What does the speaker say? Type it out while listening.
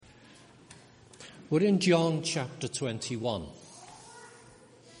We're in John chapter 21.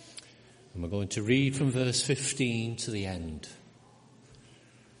 And we're going to read from verse 15 to the end.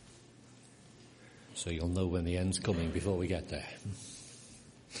 So you'll know when the end's coming before we get there.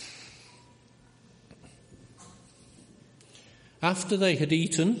 After they had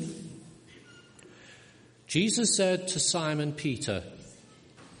eaten, Jesus said to Simon Peter,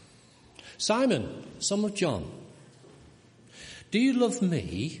 "Simon, son of John, do you love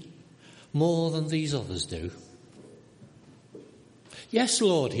me more than these others do?" "Yes,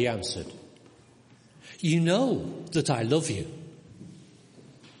 Lord," he answered. "You know that I love you."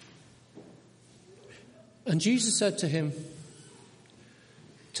 And Jesus said to him,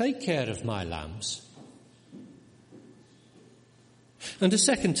 "Take care of my lambs." And a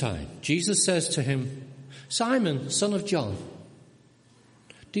second time, Jesus says to him, "Simon, son of John,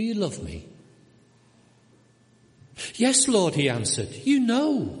 do you love me?" "Yes, Lord," he answered. "You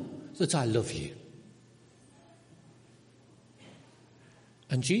know that I love you."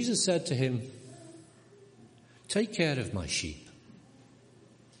 And Jesus said to him, "Take care of my sheep."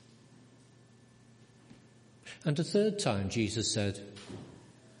 And a third time Jesus said,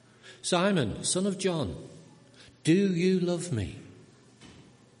 "Simon, son of John, do you love me?"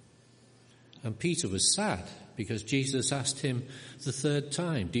 And Peter was sad because Jesus asked him the third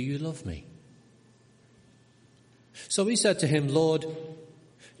time, "Do you love me?" So he said to him, "Lord,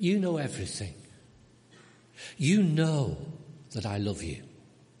 you know everything. You know that I love you."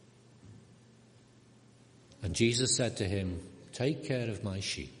 And Jesus said to him, "Take care of my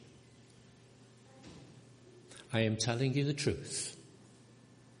sheep. I am telling you the truth.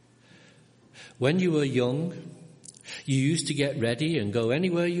 When you were young, you used to get ready and go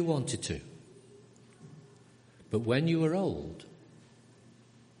anywhere you wanted to. But when you are old,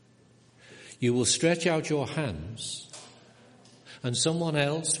 you will stretch out your hands and someone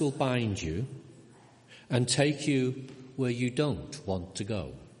else will bind you and take you where you don't want to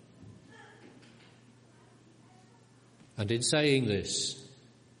go." And in saying this,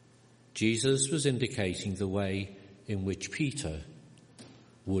 Jesus was indicating the way in which Peter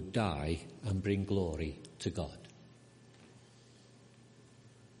would die and bring glory to God.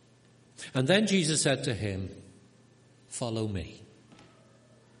 And then Jesus said to him, "Follow me."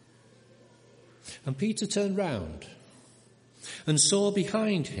 And Peter turned round and saw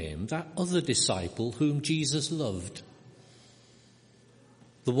behind him that other disciple whom Jesus loved,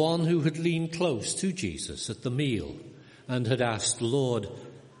 the one who had leaned close to Jesus at the meal and had asked, "Lord,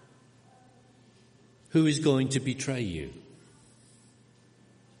 who is going to betray you?"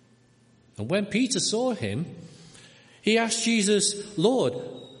 And when Peter saw him, he asked Jesus, "Lord,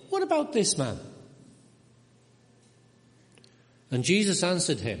 what about this man?" And Jesus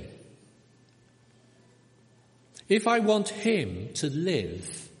answered him, "If I want him to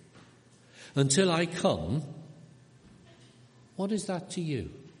live until I come, what is that to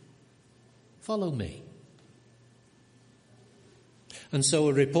you? Follow me." And so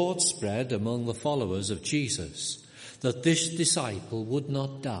a report spread among the followers of Jesus that this disciple would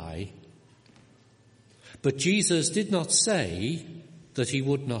not die. But Jesus did not say that he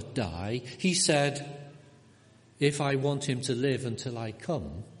would not die. He said, "If I want him to live until I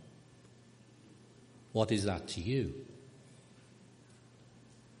come, what is that to you?"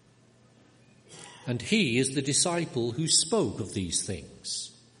 And he is the disciple who spoke of these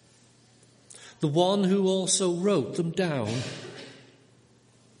things, the one who also wrote them down.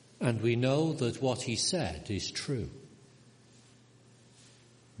 And we know that what he said is true.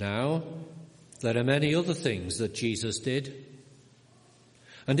 Now, there are many other things that Jesus did.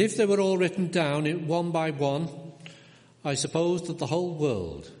 And if they were all written down one by one, I suppose that the whole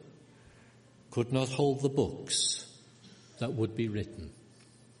world could not hold the books that would be written.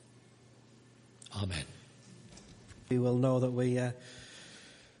 Amen. We will know that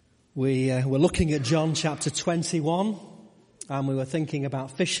we're looking at John chapter 21. And we were thinking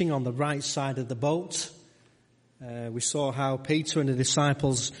about fishing on the right side of the boat. We saw how Peter and the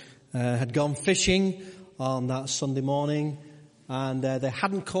disciples had gone fishing on that Sunday morning, and they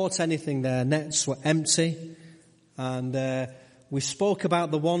hadn't caught anything. Their nets were empty. And we spoke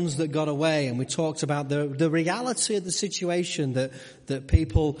about the ones that got away, and we talked about the reality of the situation that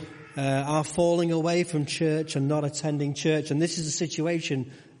people are falling away from church and not attending church. And this is the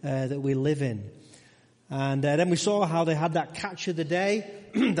situation that we live in. And then we saw how they had that catch of the day,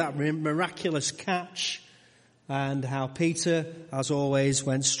 that miraculous catch, and how Peter, as always,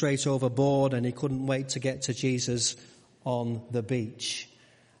 went straight overboard and he couldn't wait to get to Jesus on the beach.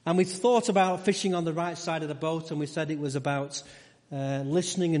 And we thought about fishing on the right side of the boat, and we said it was about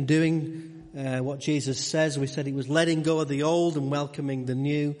listening and doing what Jesus says. We said it was letting go of the old and welcoming the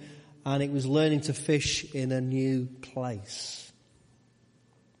new. and it was learning to fish in a new place.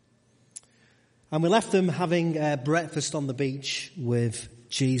 And we left them having breakfast on the beach with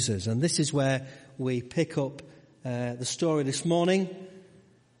Jesus. And this is where we pick up the story this morning.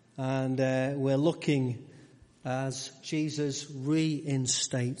 And we're looking as Jesus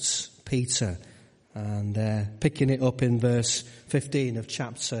reinstates Peter. And picking it up in verse 15 of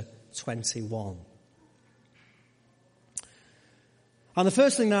chapter 21. And the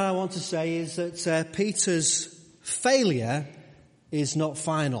first thing that I want to say is that Peter's failure is not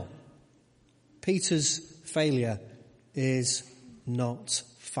final. Peter's failure is not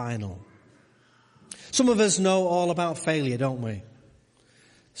final. Some of us know all about failure, don't we?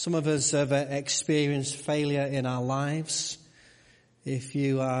 Some of us have experienced failure in our lives. If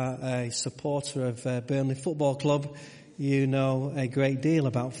you are a supporter of Burnley Football Club, you know a great deal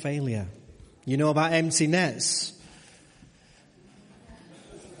about failure. You know about empty nets.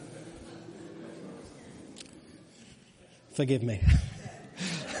 Forgive me.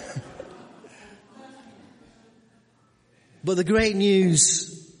 But the great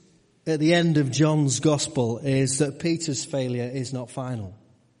news at the end of John's Gospel is that Peter's failure is not final.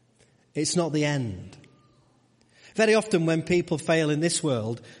 It's not the end. Very often when people fail in this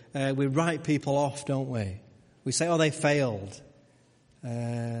world, we write people off, don't we? We say, oh, they failed.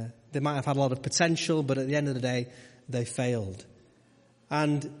 They might have had a lot of potential, but at the end of the day, they failed.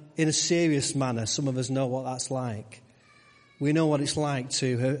 And in a serious manner, some of us know what that's like. We know what it's like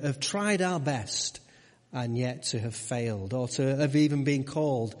to have tried our best and yet to have failed, or to have even been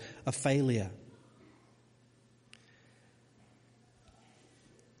called a failure.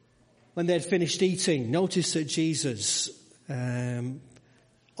 When they had finished eating, notice that Jesus, on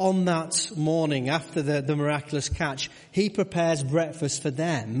that morning after the miraculous catch, he prepares breakfast for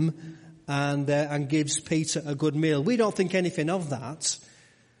them and gives Peter a good meal. We don't think anything of that.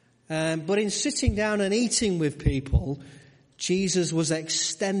 But in sitting down and eating with people, Jesus was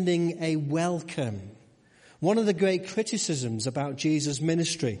extending a welcome. One of the great criticisms about Jesus'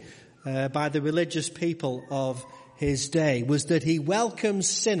 ministry by the religious people of his day was that he welcomes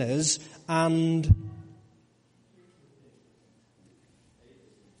sinners and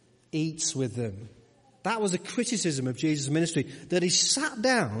eats with them. That was a criticism of Jesus' ministry, that he sat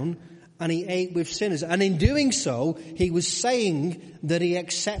down and he ate with sinners. And in doing so, he was saying that he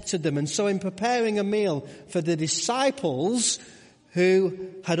accepted them. And so in preparing a meal for the disciples who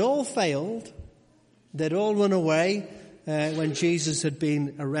had all failed, they'd all run away when Jesus had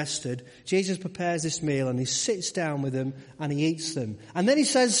been arrested, Jesus prepares this meal and he sits down with them and he eats them. And then he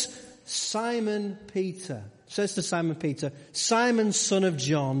says, Simon Peter, says to Simon Peter, Simon, son of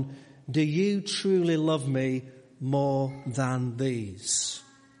John, do you truly love me more than these?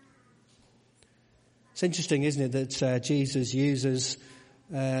 It's interesting, isn't it, that Jesus uses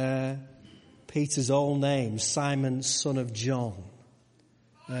Peter's old name, Simon, son of John.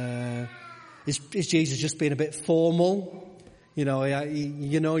 Is Jesus just being a bit formal? You know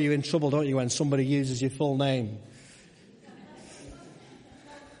you're in trouble, don't you, when somebody uses your full name?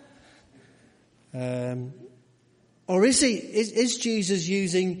 Or is Jesus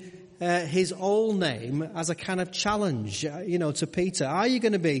using his old name as a kind of challenge, to Peter? Are you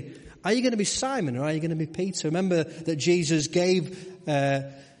going to be Simon, or are you going to be Peter? Remember that Jesus gave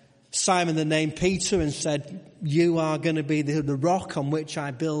Simon the name Peter and said, you are going to be the rock on which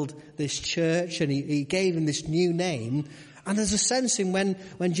I build this church. And he gave him this new name. And there's a sense in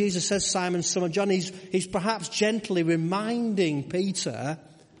when Jesus says Simon, son of John, he's perhaps gently reminding Peter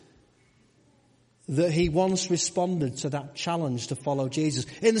that he once responded to that challenge to follow Jesus.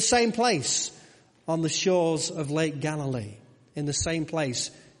 In the same place, on the shores of Lake Galilee, in the same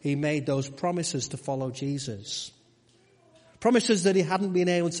place, he made those promises to follow Jesus. Promises that he hadn't been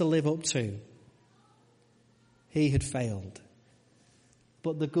able to live up to. He had failed.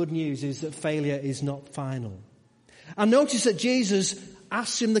 But the good news is that failure is not final. And notice that Jesus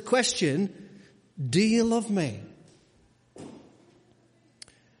asks him the question, do you love me?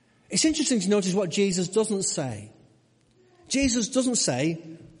 It's interesting to notice what Jesus doesn't say. Jesus doesn't say,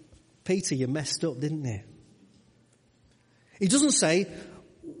 Peter, you messed up, didn't you? He doesn't say,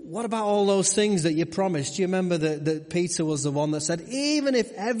 what about all those things that you promised? Do you remember that Peter was the one that said, even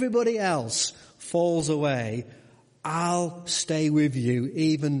if everybody else falls away, I'll stay with you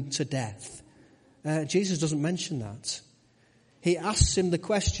even to death. Jesus doesn't mention that. He asks him the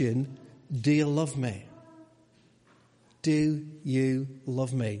question, do you love me? Do you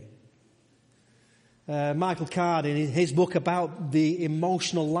love me? Michael Card, in his book about the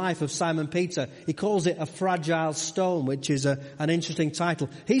emotional life of Simon Peter, he calls it A Fragile Stone, which is an interesting title.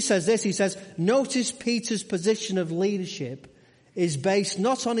 He says this, he says, notice Peter's position of leadership is based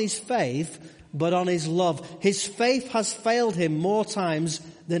not on his faith, but on his love. His faith has failed him more times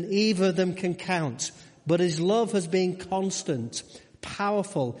than either of them can count, but his love has been constant,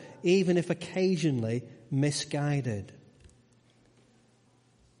 powerful, even if occasionally misguided.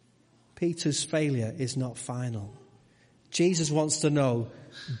 Peter's failure is not final. Jesus wants to know,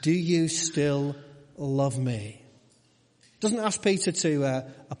 do you still love me? Doesn't ask Peter to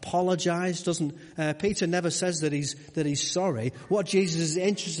apologize. Peter never says that he's sorry. What Jesus is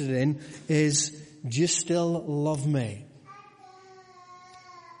interested in is, do you still love me?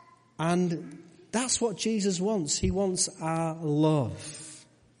 And that's what Jesus wants. He wants our love.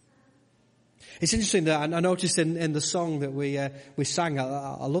 It's interesting that I noticed in the song that we sang.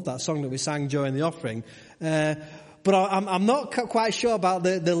 I love that song that we sang during the offering. But I'm not quite sure about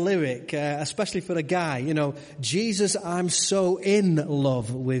the lyric, especially for a guy. You know, Jesus, I'm so in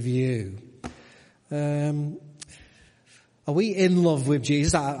love with you. Are we in love with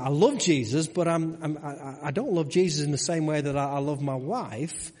Jesus? I love Jesus, but I don't love Jesus in the same way that I love my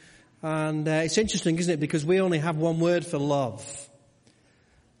wife. And it's interesting, isn't it? Because we only have one word for love.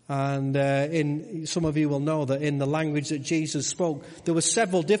 And some of you will know that in the language that Jesus spoke, there were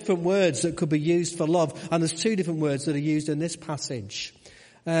several different words that could be used for love. And there's two different words that are used in this passage.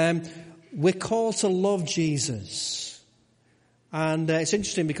 We're called to love Jesus. And it's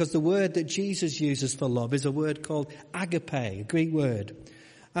interesting because the word that Jesus uses for love is a word called agape, a Greek word.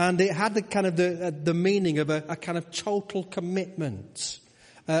 And it had the kind of the meaning of a kind of total commitment,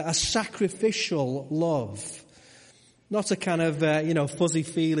 a sacrificial love. Not a kind of, fuzzy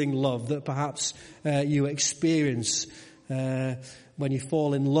feeling love that perhaps you experience when you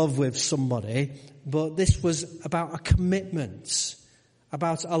fall in love with somebody. But this was about a commitment,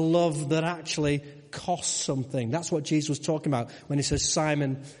 about a love that actually costs something. That's what Jesus was talking about when he says,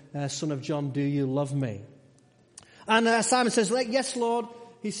 Simon, son of John, do you love me? And Simon says, yes, Lord.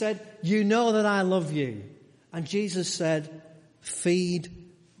 He said, you know that I love you. And Jesus said, feed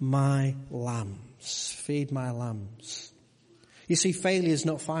my lambs. Feed my lambs. You see, failure is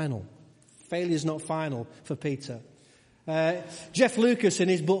not final. Failure is not final for Peter. Jeff Lucas in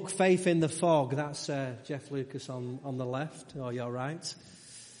his book, Faith in the Fog, that's Jeff Lucas on the left, or your right.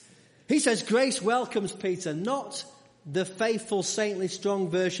 He says, grace welcomes Peter, not the faithful, saintly, strong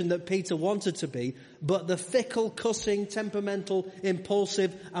version that Peter wanted to be, but the fickle, cussing, temperamental,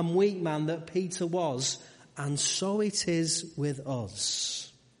 impulsive and weak man that Peter was. And so it is with us.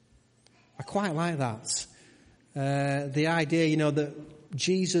 I quite like that. The idea, that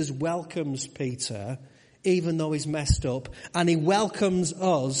Jesus welcomes Peter even though he's messed up, and he welcomes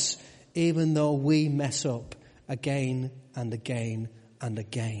us even though we mess up again and again and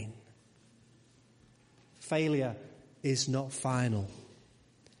again. Failure is not final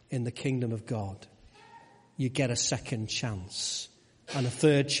in the kingdom of God. You get a second chance, and a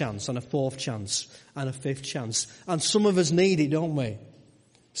third chance, and a fourth chance, and a fifth chance. And some of us need it, don't we?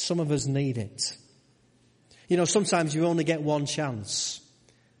 Some of us need it. Sometimes you only get one chance.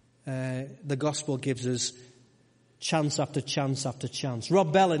 The gospel gives us chance after chance after chance.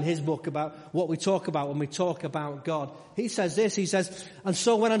 Rob Bell, in his book about what we talk about when we talk about God, he says this, he says, and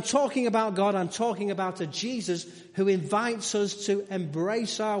so when I'm talking about God, I'm talking about a Jesus who invites us to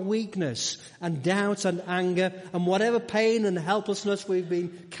embrace our weakness and doubt and anger and whatever pain and helplessness we've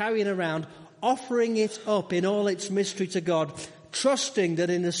been carrying around, offering it up in all its mystery to God, trusting that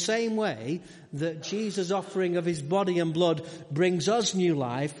in the same way that Jesus' offering of his body and blood brings us new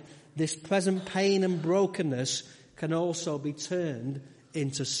life, this present pain and brokenness can also be turned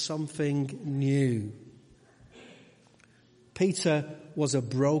into something new. Peter was a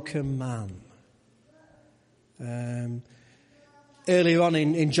broken man. Earlier on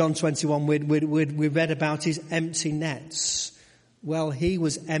in John 21, we read about his empty nets. Well, he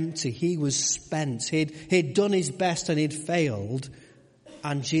was empty. He was spent. He'd done his best and he'd failed.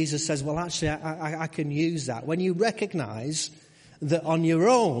 And Jesus says, well, actually, I can use that. When you recognize that on your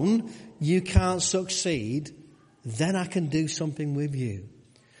own you can't succeed, then I can do something with you.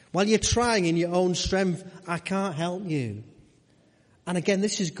 While you're trying in your own strength, I can't help you. And again,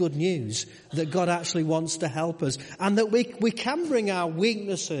 this is good news, that God actually wants to help us. And that we can bring our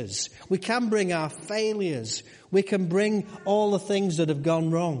weaknesses. We can bring our failures. We can bring all the things that have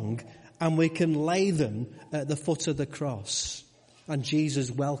gone wrong. And we can lay them at the foot of the cross. And Jesus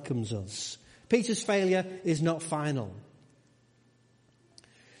welcomes us. Peter's failure is not final.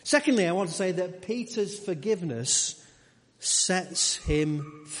 Secondly, I want to say that Peter's forgiveness sets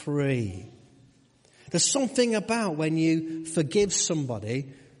him free. There's something about when you forgive somebody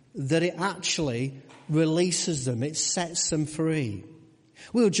that it actually releases them. It sets them free.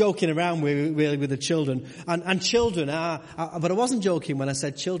 We were joking around really with the children, and children are, but I wasn't joking when I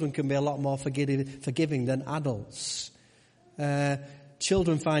said children can be a lot more forgiving than adults.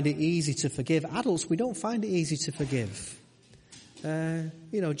 Children find it easy to forgive. Adults, we don't find it easy to forgive. Do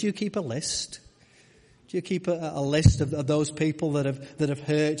you keep a list? Do you keep a list of those people that have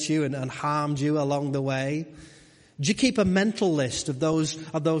hurt you and harmed you along the way? Do you keep a mental list of those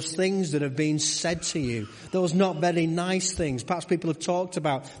things that have been said to you? Those not very nice things. Perhaps people have talked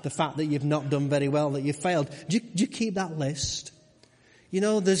about the fact that you've not done very well, that you failed. Do you keep that list?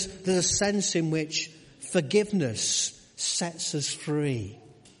 There's a sense in which forgiveness sets us free.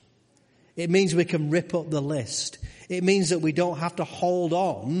 It means we can rip up the list. It means that we don't have to hold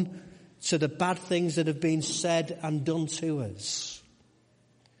on to the bad things that have been said and done to us,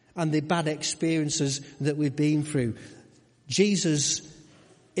 and the bad experiences that we've been through. Jesus,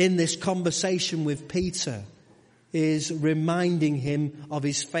 in this conversation with Peter, is reminding him of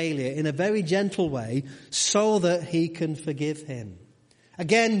his failure in a very gentle way so that he can forgive him.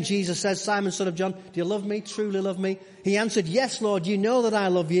 Again, Jesus says, Simon, son of John, do you love me? Truly love me? He answered, yes, Lord, you know that I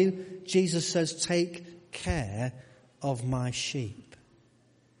love you. Jesus says, take care of my sheep.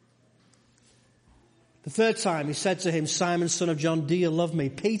 The third time he said to him, Simon, son of John, do you love me?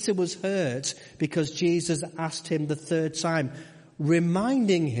 Peter was hurt because Jesus asked him the third time,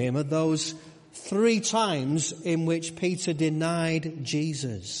 reminding him of those 3 times in which Peter denied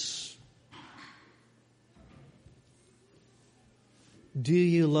Jesus. Do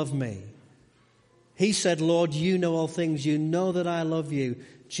you love me? He said, Lord, you know all things. You know that I love you.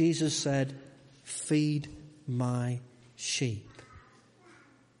 Jesus said, feed my sheep.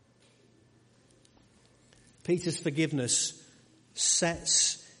 Peter's forgiveness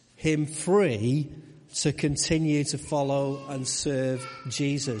sets him free to continue to follow and serve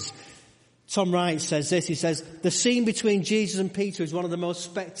Jesus. Tom Wright says this, he says, the scene between Jesus and Peter is one of the most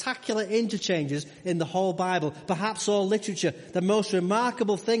spectacular interchanges in the whole Bible, perhaps all literature. The most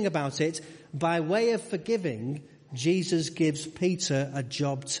remarkable thing about it, by way of forgiving, Jesus gives Peter a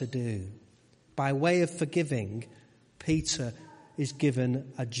job to do. By way of forgiving, Peter is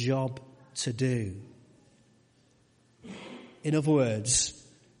given a job to do. In other words,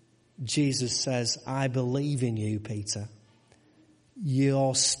 Jesus says, I believe in you, Peter.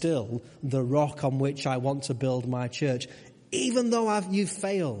 You're still the rock on which I want to build my church. Even though you've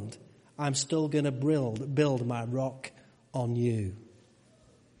failed, I'm still going to build my rock on you.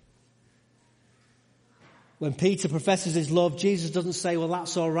 When Peter professes his love, Jesus doesn't say, well,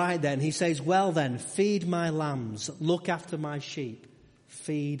 that's all right then. He says, well then, feed my lambs, look after my sheep,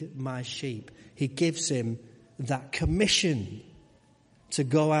 feed my sheep. He gives him that commission to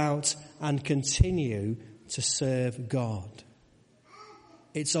go out and continue to serve God.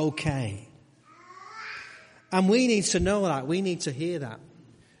 It's okay. And we need to know that. We need to hear that.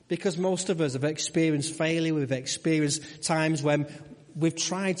 Because most of us have experienced failure. We've experienced times when we've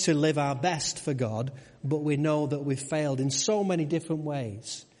tried to live our best for God, but we know that we've failed in so many different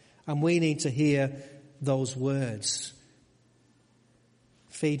ways. And we need to hear those words.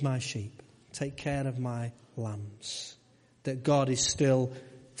 Feed my sheep. Take care of my lambs. That God is still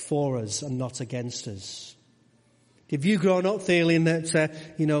for us and not against us. Have you grown up feeling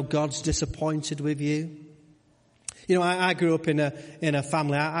that, God's disappointed with you? I grew up in a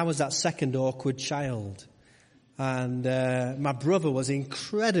family. I was that second awkward child. And my brother was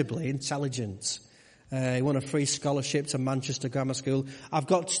incredibly intelligent. He won a free scholarship to Manchester Grammar School. I've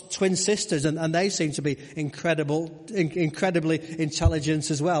got twin sisters, and they seem to be incredibly intelligent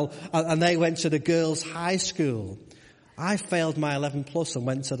as well. And they went to the girls' high school. I failed my 11 plus and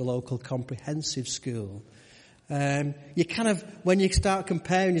went to the local comprehensive school. You kind of, when you start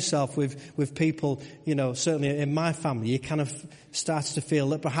comparing yourself with people, certainly in my family, you kind of start to feel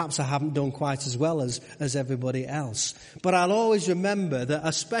that perhaps I haven't done quite as well as everybody else. But I'll always remember that,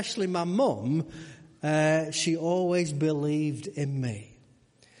 especially my mum, she always believed in me.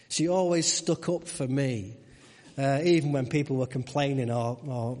 She always stuck up for me. Even when people were complaining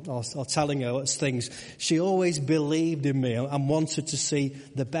or telling her things, she always believed in me and wanted to see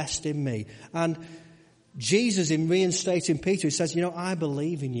the best in me. And Jesus, in reinstating Peter, he says, I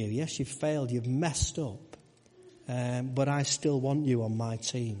believe in you. Yes, you've failed, you've messed up, but I still want you on my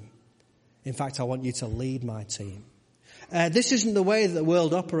team. In fact, I want you to lead my team. This isn't the way that the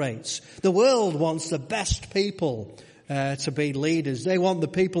world operates. The world wants the best people to be leaders. They want the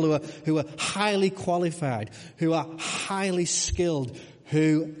people who are highly qualified, who are highly skilled,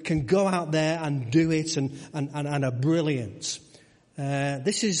 who can go out there and do it and are brilliant.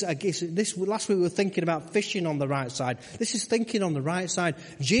 This last week we were thinking about fishing on the right side. This is thinking on the right side.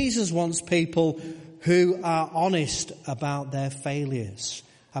 Jesus wants people who are honest about their failures,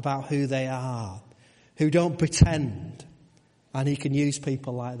 about who they are, who don't pretend. And he can use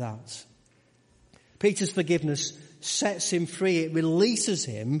people like that. Peter's forgiveness sets him free. It releases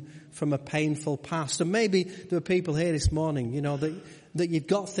him from a painful past. And maybe there are people here this morning, that you've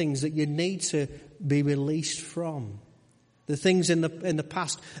got things that you need to be released from. The things in the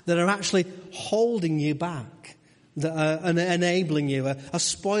past that are actually holding you back, that are enabling you, are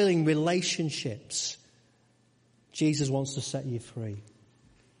spoiling relationships. Jesus wants to set you free.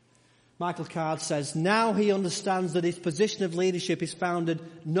 Michael Card says, now he understands that his position of leadership is founded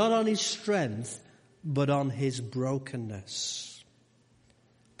not on his strength, but on his brokenness.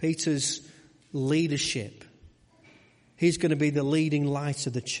 Peter's leadership, he's going to be the leading light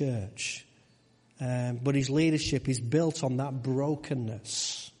of the church. But his leadership is built on that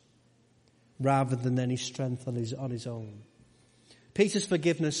brokenness rather than any strength on his own. Peter's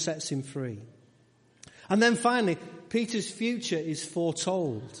forgiveness sets him free. And then finally, Peter's future is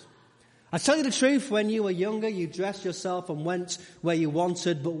foretold. I tell you the truth, when you were younger, you dressed yourself and went where you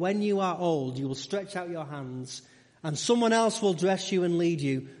wanted, but when you are old, you will stretch out your hands and someone else will dress you and lead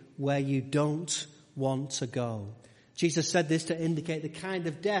you where you don't want to go. Jesus said this to indicate the kind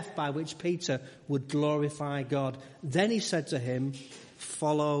of death by which Peter would glorify God. Then he said to him,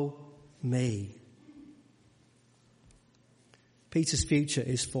 follow me. Peter's future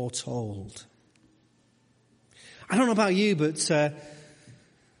is foretold. I don't know about you, but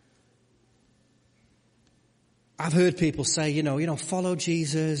I've heard people say, follow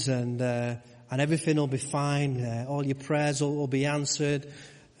Jesus and everything will be fine. All your prayers will be answered.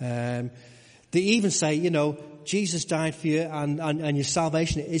 They even say, Jesus died for you and your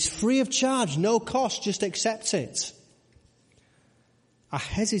salvation is free of charge, no cost, just accept it. I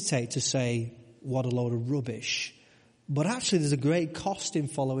hesitate to say what a load of rubbish, but actually there's a great cost in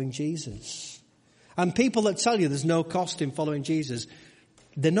following Jesus. And people that tell you there's no cost in following Jesus,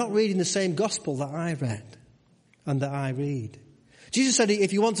 they're not reading the same gospel that I read and that I read. Jesus said,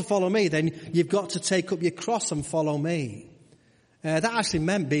 if you want to follow me, then you've got to take up your cross and follow me. That actually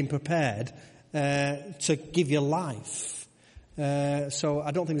meant being prepared to give your life. So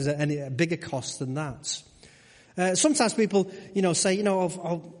I don't think there's any bigger cost than that. Sometimes people, say,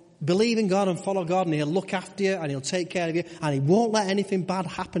 I'll believe in God and follow God and he'll look after you and he'll take care of you and he won't let anything bad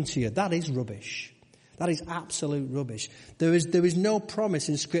happen to you. That is rubbish. That is absolute rubbish. There is no promise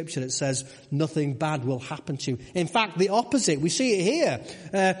in Scripture that says nothing bad will happen to you. In fact, the opposite. We see it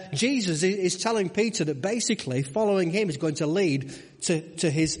here. Jesus is telling Peter that basically following him is going to lead to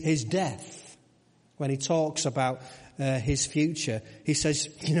his death. When he talks about his future, he says,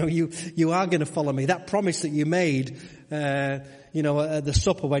 you are going to follow me. That promise that you made, at the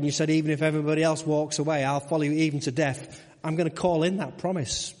supper when you said, even if everybody else walks away, I'll follow you even to death. I'm going to call in that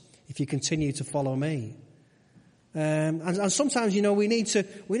promise if you continue to follow me. And sometimes, we need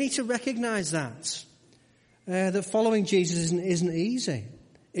to recognize that following Jesus isn't easy.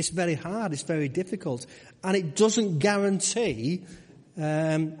 It's very hard. It's very difficult. And it doesn't guarantee,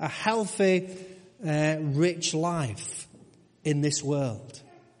 a healthy, rich life in this world.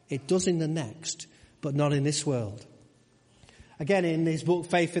 It does in the next, but not in this world. Again, in his book,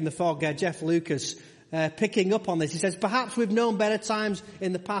 Faith in the Fog, Jeff Lucas, picking up on this, he says, perhaps we've known better times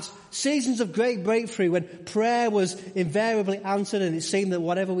in the past, seasons of great breakthrough when prayer was invariably answered and it seemed that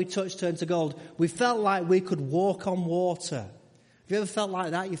whatever we touched turned to gold. We felt like we could walk on water. Have you ever felt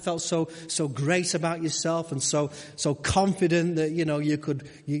like that? You felt so great about yourself and so confident that, you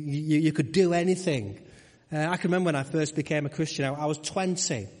could do anything. I can remember when I first became a Christian, I was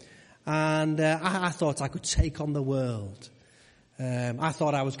 20 and I thought I could take on the world. I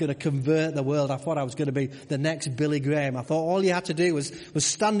thought I was going to convert the world. I thought I was going to be the next Billy Graham. I thought all you had to do was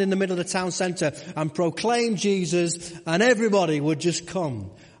stand in the middle of the town centre and proclaim Jesus and everybody would just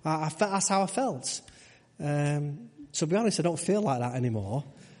come. That's how I felt. To be honest, I don't feel like that anymore,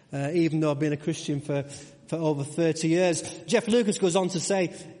 even though I've been a Christian for over 30 years. Jeff Lucas goes on to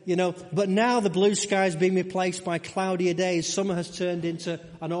say, but now the blue sky is being replaced by cloudier days. Summer has turned into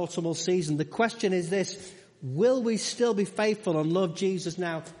an autumnal season. The question is this: will we still be faithful and love Jesus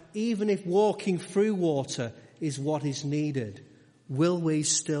now, even if walking through water is what is needed? Will we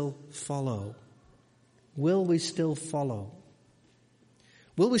still follow? Will we still follow?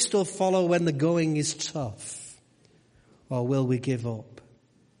 Will we still follow when the going is tough? Or will we give up?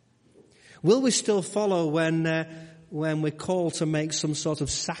 Will we still follow when we're called to make some sort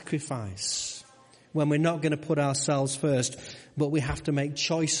of sacrifice? When we're not going to put ourselves first, but we have to make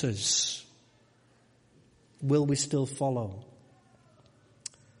choices? Will we still follow?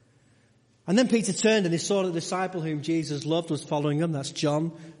 And then Peter turned and he saw the disciple whom Jesus loved was following him. That's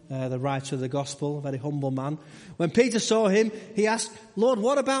John, the writer of the gospel, a very humble man. When Peter saw him, he asked, Lord,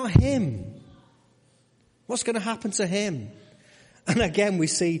 what about him? What's going to happen to him? And again we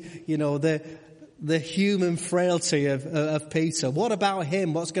see, the human frailty of Peter. What about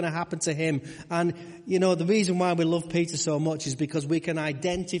him? What's going to happen to him? And, the reason why we love Peter so much is because we can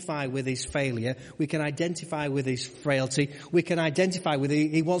identify with his failure. We can identify with his frailty. We can identify with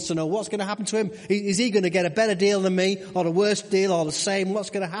he wants to know what's going to happen to him. Is he going to get a better deal than me, or a worse deal, or the same?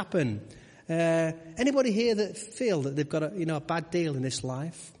 What's going to happen? Anybody here that feel that they've got a bad deal in this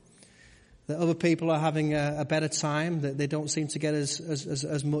life? That other people are having a better time, that they don't seem to get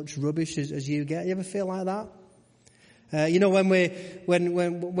as much rubbish as you get. You ever feel like that? When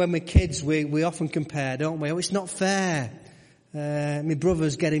we're kids, we often compare, don't we? Oh, it's not fair. My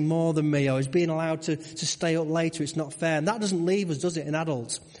brother's getting more than me, or he's being allowed to stay up later. It's not fair. And that doesn't leave us, does it, in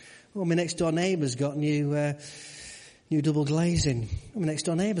adults? Oh, my next door neighbour's got new double glazing. Oh, my next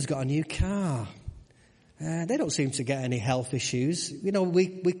door neighbour's got a new car. They don't seem to get any health issues.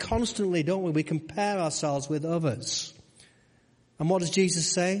 We constantly, don't we compare ourselves with others. And what does Jesus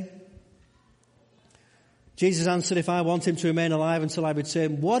say? Jesus answered, if I want him to remain alive until I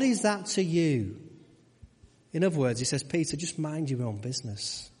return, what is that to you? In other words, he says, Peter, just mind your own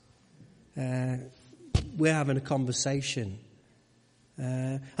business. We're having a conversation.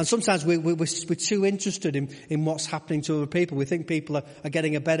 And sometimes we're too interested in what's happening to other people. We think people are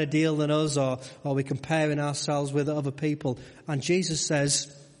getting a better deal than us, or we're comparing ourselves with other people. And Jesus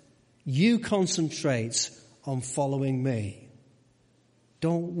says, you concentrate on following me.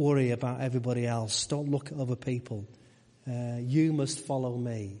 Don't worry about everybody else. Don't look at other people. You must follow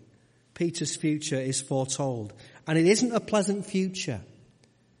me. Peter's future is foretold. And it isn't a pleasant future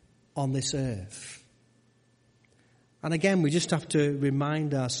on this earth. And again, we just have to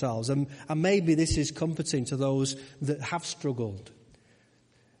remind ourselves, and maybe this is comforting to those that have struggled.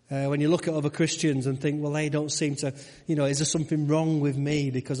 When you look at other Christians and think, well, they don't seem to, is there something wrong with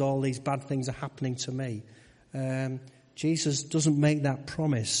me because all these bad things are happening to me? Jesus doesn't make that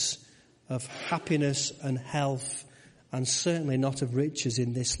promise of happiness and health, and certainly not of riches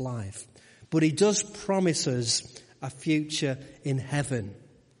in this life. But he does promise us a future in heaven.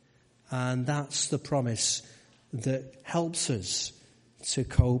 And that's the promise that helps us to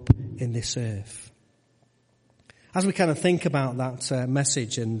cope in this earth. As we kind of think about that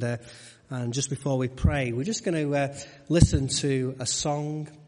message, and just before we pray, we're just going to listen to a song.